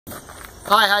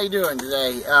Hi, how you doing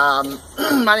today?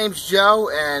 My name's Joe,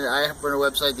 and I run a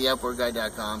website,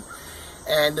 outboardguy.com.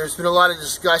 And there's been a lot of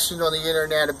discussion on the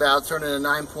internet about turning a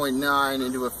 9.9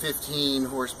 into a 15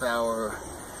 horsepower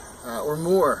or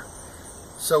more.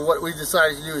 So what we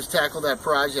decided to do is tackle that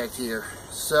project here.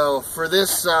 So for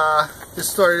this, this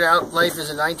started out life as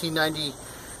a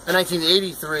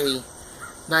 1983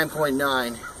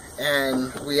 9.9,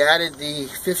 and we added the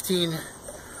 15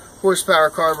 horsepower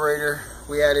carburetor.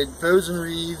 We added bows and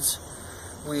reeds.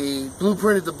 We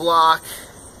blueprinted the block,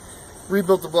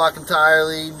 rebuilt the block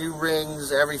entirely, new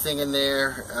rings, everything in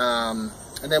there, and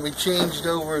then we changed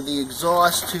over the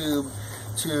exhaust tube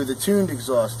to the tuned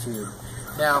exhaust tube.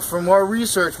 Now, from our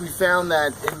research, we found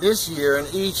that in this year, and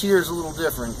each year is a little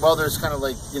different. Well, there's kind of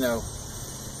like, you know,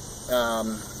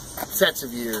 sets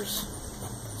of years.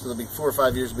 So there'll be 4 or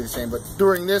 5 years will be the same. But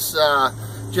during this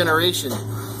generation,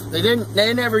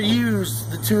 they never used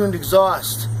the tuned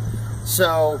exhaust.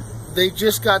 So they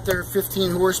just got their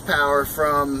 15 horsepower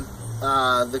from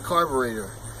the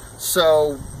carburetor.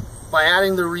 So by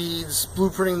adding the reeds,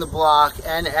 blueprinting the block,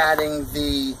 and adding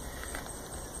the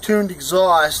tuned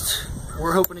exhaust,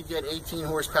 we're hoping to get 18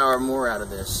 horsepower more out of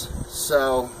this.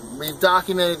 So we've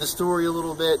documented the story a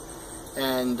little bit,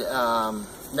 and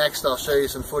next I'll show you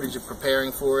some footage of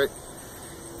preparing for it.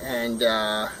 And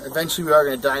eventually we are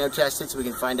going to dyno test it so we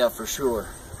can find out for sure.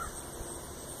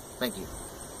 Thank you.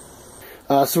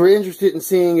 So we're interested in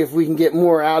seeing if we can get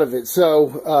more out of it.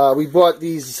 So we bought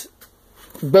these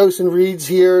bows and reeds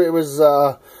here. It was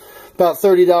about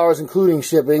 $30 including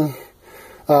shipping.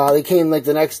 They came like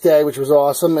the next day, which was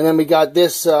awesome. And then we got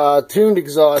this tuned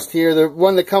exhaust here. The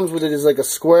one that comes with it is like a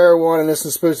square one, and this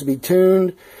is supposed to be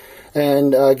tuned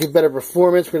and give better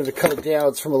performance. We're going to cut it down.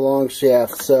 It's from a long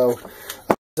shaft. So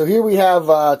here we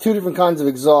have 2 different kinds of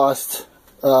exhaust.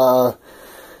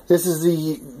 This is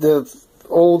the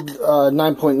old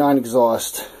 9.9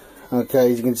 exhaust.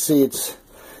 Okay, as you can see, it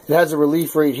has a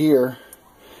relief right here,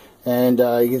 and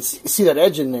you can see that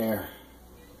edge in there.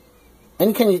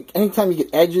 Anytime you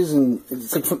get edges, and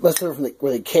it's like let's start from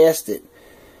where they cast it.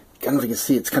 I don't know if you can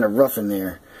see, it's kind of rough in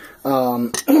there.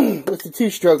 With the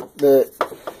 2-stroke, the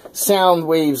sound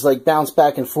waves like bounce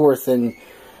back and forth, and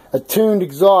a tuned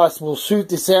exhaust will shoot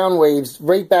the sound waves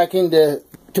right back into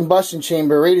combustion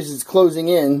chamber right as it's closing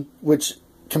in, which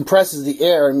compresses the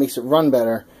air and makes it run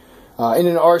better. In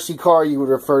an RC car, you would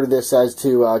refer to this as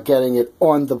to getting it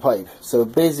on the pipe. So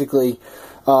basically,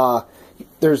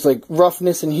 there's like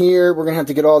roughness in here. We're going to have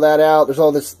to get all that out. There's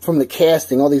all this from the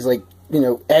casting, all these like, you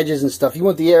know, edges and stuff. You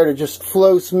want the air to just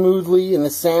flow smoothly and the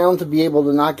sound to be able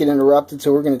to not get interrupted.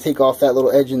 So we're going to take off that little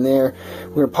edge in there.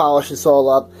 We're going to polish this all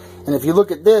up. And if you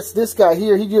look at this guy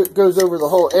here, he goes over the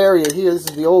whole area here. This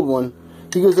is the old one.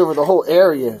 He goes over the whole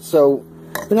area. So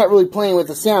they're not really playing with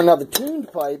the sound. Now the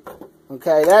tuned pipe,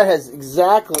 okay, that has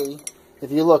exactly,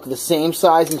 if you look, the same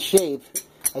size and shape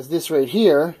as this right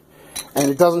here.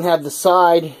 And it doesn't have the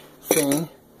side thing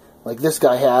like this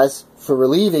guy has for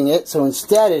relieving it. So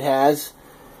instead it has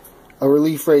a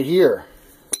relief right here.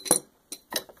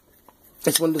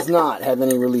 This one does not have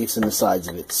any reliefs in the sides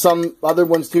of it. Some other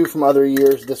ones do from other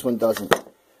years. This one doesn't.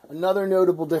 Another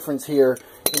notable difference here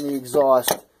in the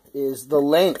exhaust is the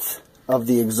length of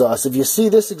the exhaust. If you see,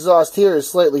 this exhaust here is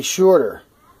slightly shorter.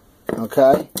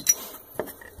 Okay?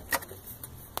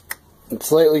 It's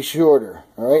slightly shorter.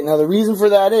 Alright, now the reason for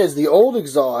that is the old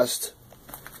exhaust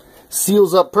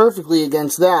seals up perfectly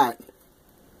against that.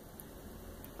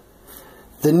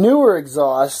 The newer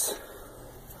exhaust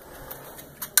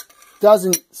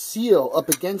doesn't seal up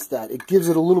against that. It gives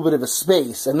it a little bit of a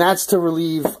space, and that's to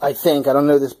relieve, I think, I don't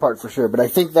know this part for sure, but I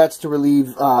think that's to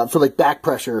relieve, for like back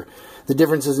pressure, the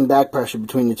differences in back pressure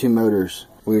between the two motors.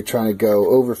 We were trying to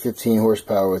go over 15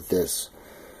 horsepower with this.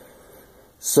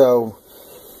 So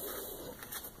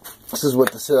this is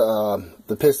what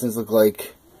the pistons look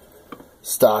like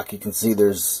stock. You can see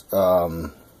there's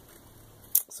some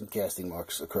casting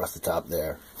marks across the top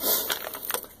there.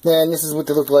 Then this is what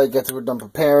they look like after we're done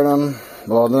preparing them.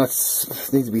 Well,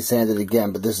 this needs to be sanded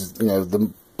again, but this is, you know,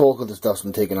 the bulk of the stuff's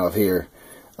been taken off here.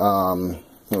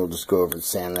 We'll just go over and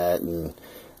sand that, and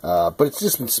but it's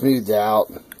just been smoothed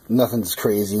out. Nothing's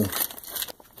crazy.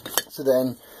 So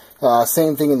then,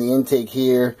 same thing in the intake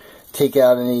here. Take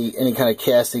out any kind of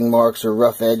casting marks or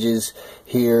rough edges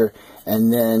here,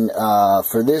 and then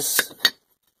for this,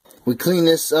 we clean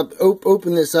this up,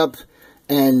 open this up,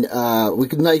 and we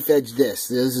could knife edge this.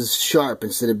 This is sharp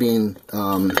instead of being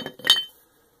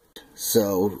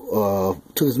so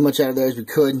took as much out of there as we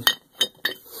could.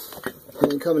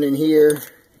 And then coming in here,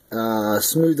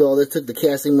 smoothed all this, took the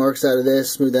casting marks out of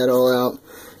this, smoothed that all out.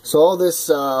 So all this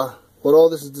what all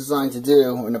this is designed to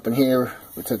do, and up in here,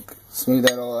 smooth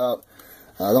that all out.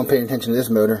 Don't pay attention to this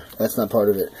motor. That's not part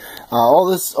of it. All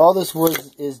this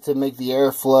was is to make the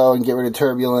air flow and get rid of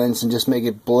turbulence and just make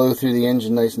it blow through the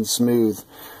engine nice and smooth.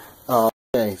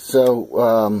 Okay,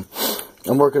 so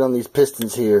I'm working on these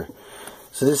pistons here.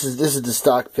 So this is the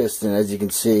stock piston. As you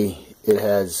can see, it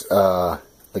has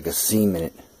like a seam in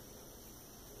it,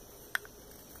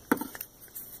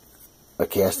 a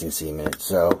casting seam in it.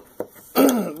 So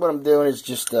what I'm doing is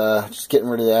just getting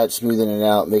rid of that, smoothing it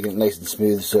out, making it nice and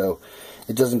smooth so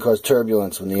it doesn't cause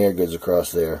turbulence when the air goes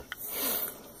across there.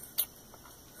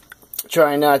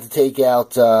 Trying not to take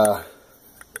out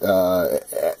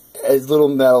as little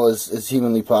metal as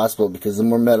humanly possible, because the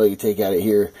more metal you take out of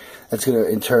here, that's going to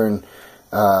in turn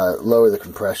lower the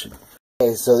compression.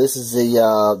 Okay, so this is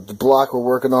the block we're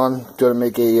working on. Going to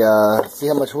make see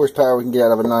how much horsepower we can get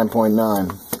out of a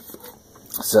 9.9.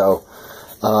 So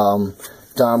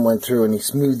Don went through and he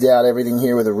smoothed out everything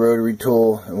here with a rotary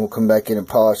tool, and we'll come back in and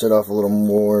polish it off a little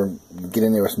more, get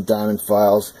in there with some diamond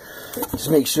files.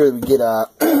 Just make sure that we get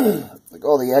like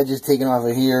all the edges taken off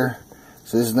of here,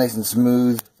 so this is nice and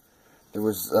smooth. There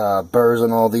was burrs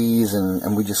on all these,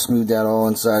 and we just smoothed out all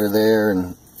inside of there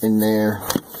and in there.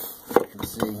 You can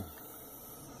see,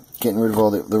 getting rid of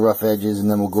all the rough edges, and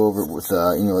then we'll go over it with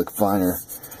like finer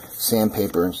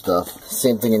sandpaper and stuff.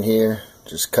 Same thing in here,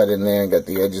 just cut in there and got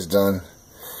the edges done.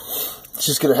 It's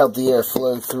just going to help the air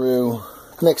flow through.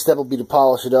 Next step will be to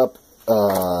polish it up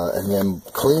and then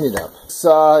clean it up. This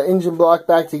engine block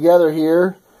back together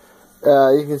here.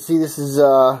 You can see this is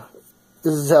how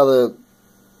the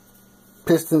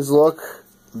pistons look.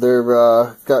 They're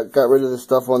got rid of the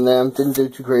stuff on them. Didn't do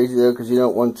too crazy though, because you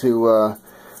don't want to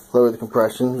lower the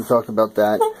compression. We talked about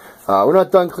that. We're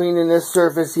not done cleaning this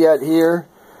surface yet here,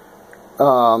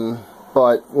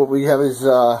 but what we have is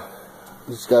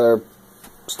just got our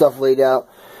stuff laid out.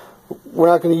 We're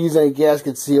not going to use any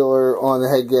gasket sealer on the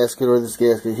head gasket or this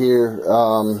gasket here.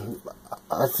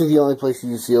 I think the only place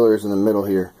you use sealer is in the middle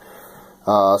here.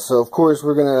 So of course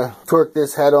we're going to torque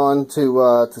this head on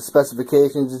to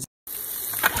specifications.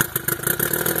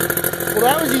 Well,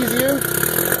 that was easier.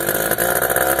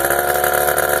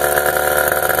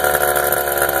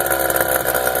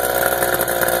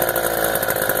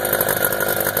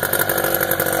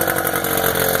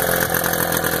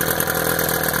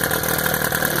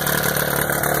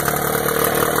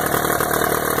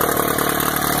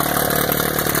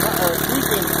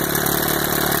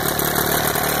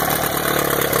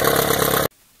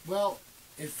 Well,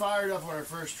 it fired up on our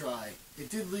first try. It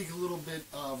did leak a little bit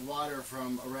of water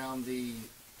from around the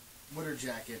water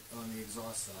jacket on the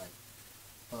exhaust side,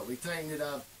 but we tightened it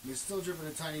up. We're still dripping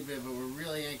a tiny bit, but we're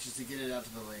really anxious to get it out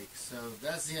to the lake. So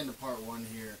that's the end of part one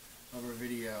here of our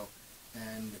video,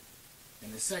 and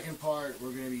in the second part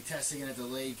we're going to be testing it at the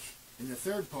lake. In the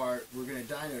third part we're going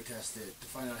to dyno test it to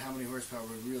find out how many horsepower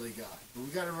we really got. But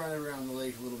we got to run it around the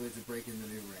lake a little bit to break in the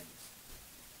new rings.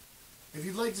 If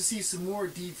you'd like to see some more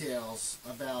details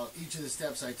about each of the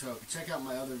steps I took, check out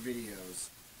my other videos.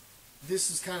 This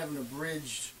is kind of an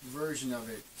abridged version of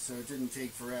it, so it didn't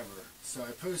take forever. So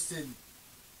I posted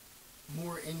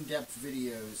more in-depth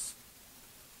videos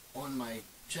on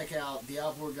check out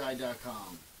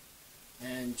theoutboardguy.com,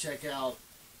 and check out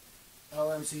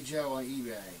LMC Joe on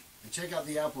eBay, and check out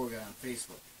the Outboard Guy on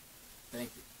Facebook.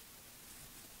 Thank you.